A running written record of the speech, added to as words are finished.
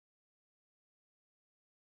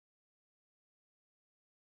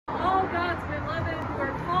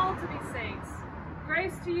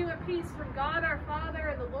Grace to you and peace from God our Father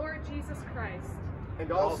and the Lord Jesus Christ.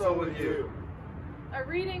 And also with you. A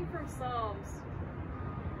reading from Psalms.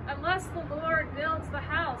 Unless the Lord builds the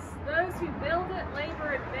house, those who build it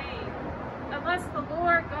labor in vain. Unless the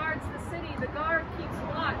Lord guards the city, the guard keeps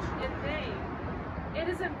watch in vain. It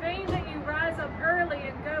is in vain that you rise up early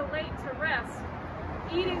and go late to rest,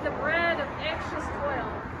 eating the bread of anxious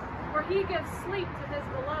toil, for he gives sleep to his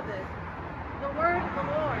beloved. The word of the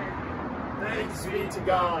Lord. Thanks be to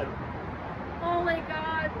God. Holy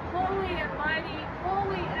God, holy and mighty,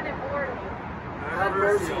 holy and immortal. Have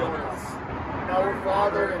mercy on us. Our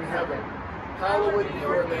Father in heaven, hallowed be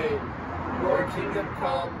your name. Your kingdom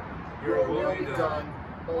come, your will be done,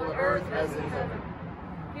 on earth as in heaven.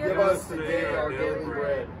 Give us today our daily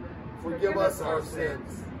bread. Forgive us our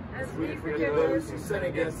sins, as we forgive those who sin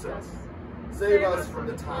against us. Save us from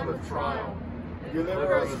the time of trial.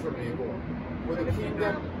 Deliver us from evil. For the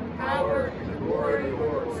kingdom, power, and the glory are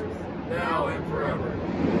yours, now and forever.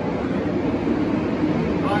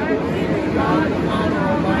 I believe in God, the Father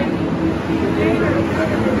Almighty, creator of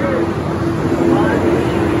heaven and earth. I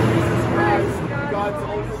believe in Jesus Christ, God's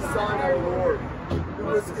only Son, our Lord, who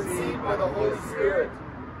was conceived by the Holy Spirit,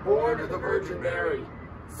 born of the Virgin Mary,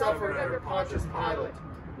 suffered under Pontius Pilate,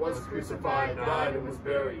 was crucified, died, and was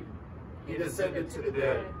buried. He descended to the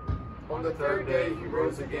dead. On the third day he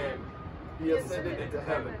rose again. He ascended into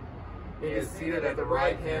heaven. He is seated at the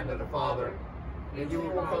right hand of the Father, and he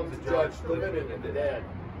will come to judge the living and the dead.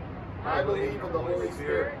 I believe in the Holy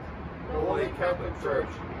Spirit, the Holy Catholic Church,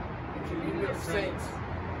 the communion of saints,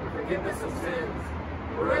 the forgiveness of sins,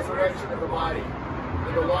 the resurrection of the body,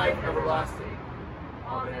 and the life everlasting.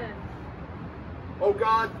 Amen. O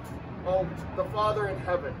God, O the Father in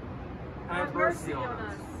heaven, have mercy on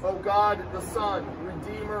us. O God, the Son,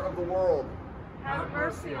 Redeemer of the world, have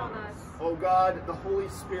mercy on us. O God, the Holy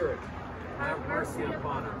Spirit, have mercy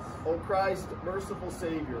upon us. O Christ, merciful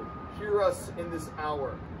Savior, hear us in this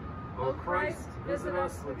hour. O Christ, visit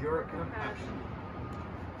us with your compassion.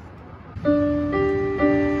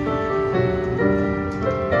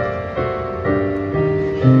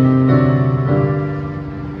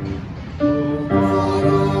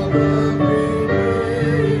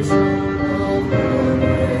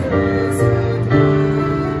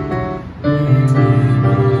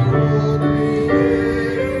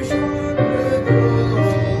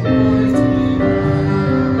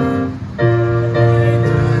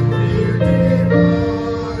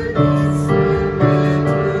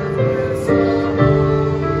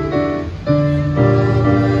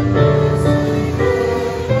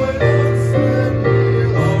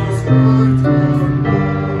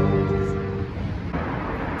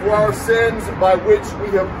 For our sins by which we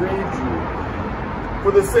have grieved you,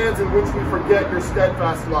 for the sins in which we forget your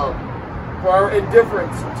steadfast love, for our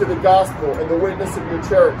indifference to the gospel and the witness of your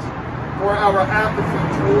church, for our apathy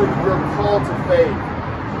toward your call to faith,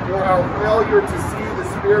 for our failure to see the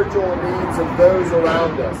spiritual needs of those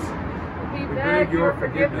around us. We beg your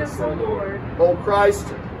forgiveness, O Lord. O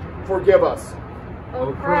Christ, forgive us.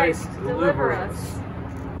 O Christ, deliver us.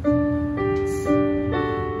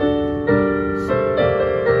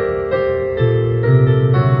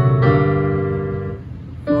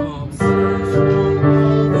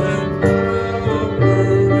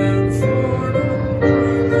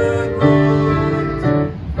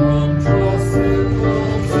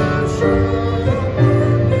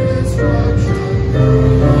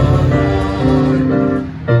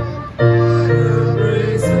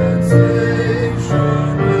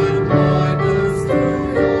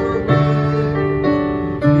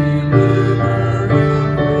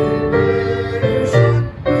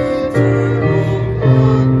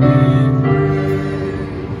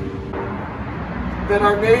 That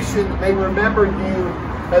our nation may remember you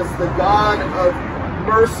as the God of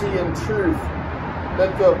mercy and truth,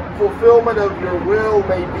 that the fulfillment of your will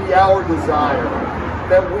may be our desire,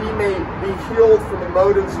 that we may be healed from the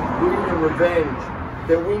motives of greed and revenge,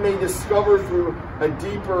 that we may discover through a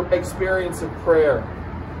deeper experience of prayer,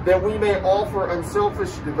 that we may offer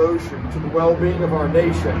unselfish devotion to the well-being of our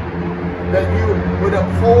nation, that you would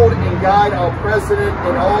uphold and guide our president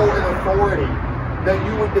and all in authority, that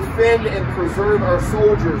you would defend and preserve our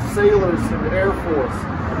soldiers, sailors, and Air Force,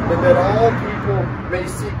 and that all people may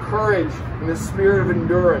seek courage and the spirit of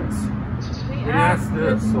endurance. We ask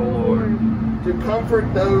this, O Lord. To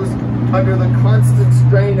comfort those under the constant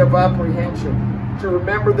strain of apprehension, to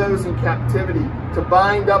remember those in captivity, to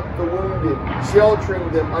bind up the wounded, sheltering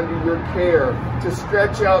them under your care, to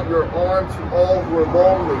stretch out your arm to all who are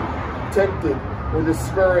lonely, tempted, or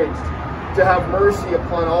discouraged, to have mercy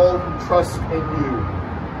upon all who trust in you.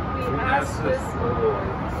 We ask this, O Lord.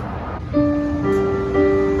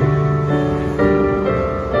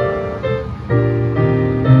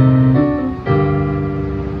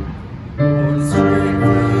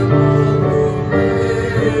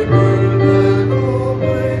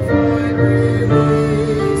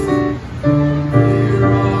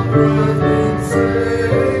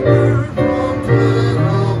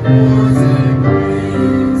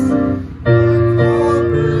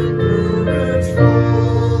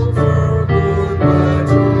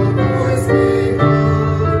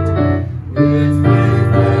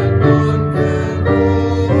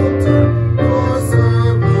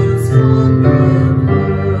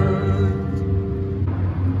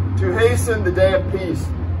 peace,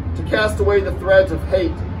 to cast away the threads of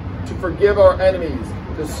hate, to forgive our enemies,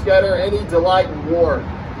 to scatter any delight in war,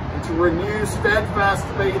 and to renew steadfast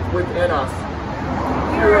faith within us.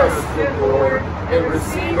 Hear us, good Lord, and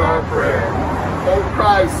receive our prayer. O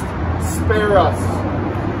Christ, spare us.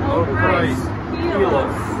 O Christ, heal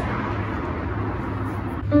us.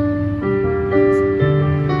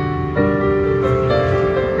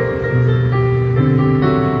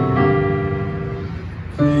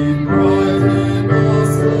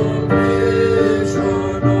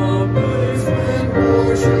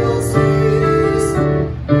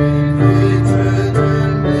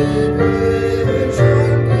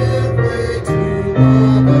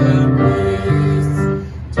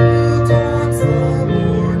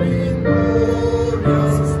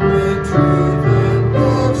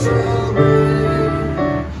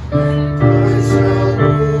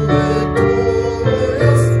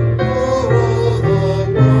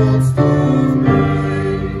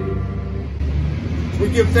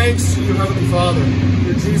 Thanks to you, Heavenly Father,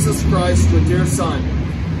 through Jesus Christ, your dear Son,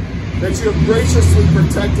 that you have graciously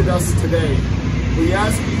protected us today. We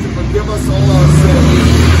ask you to forgive us all our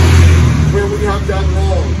sins where we have done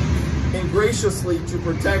wrong, and graciously to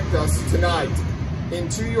protect us tonight.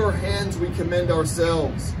 Into your hands we commend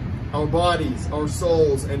ourselves, our bodies, our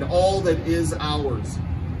souls, and all that is ours.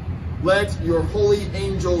 Let your holy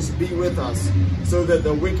angels be with us, so that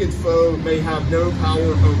the wicked foe may have no power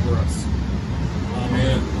over us.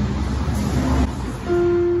 Amen.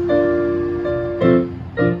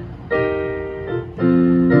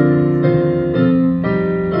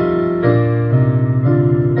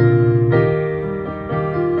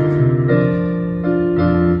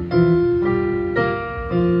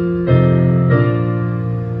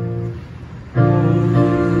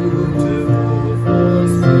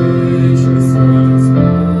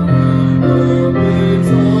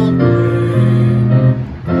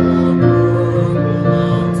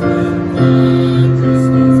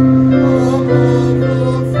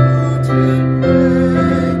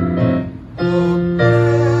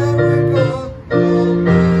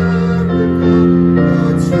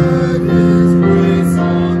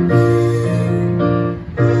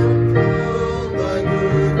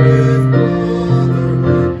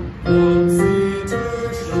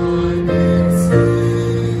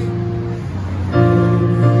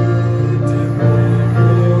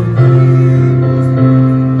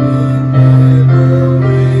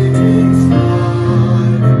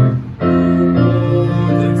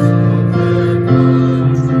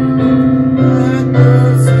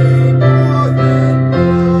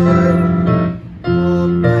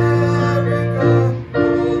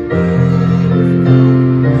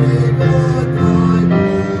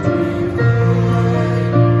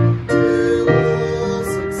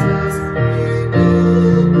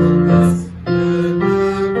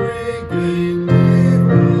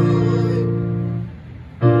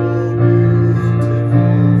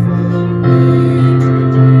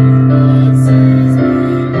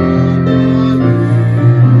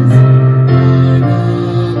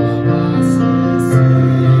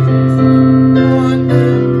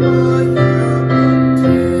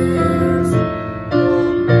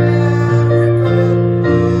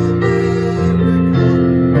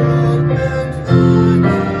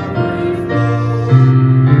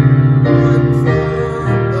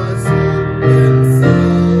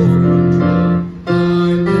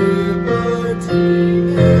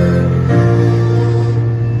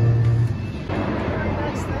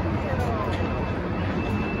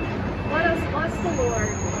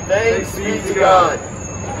 Thanks be to God.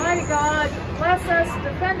 Almighty God, bless us,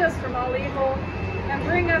 defend us from all evil, and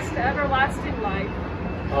bring us to everlasting life.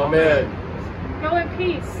 Amen. Go in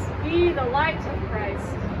peace, be the light of Christ.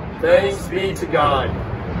 Thanks be to God.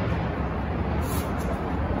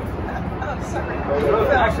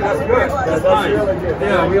 Actually, that's good. That's fine. Really good.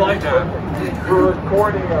 Yeah, we like that. For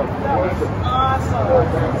recording of worship.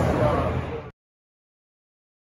 Awesome. Thanks to God.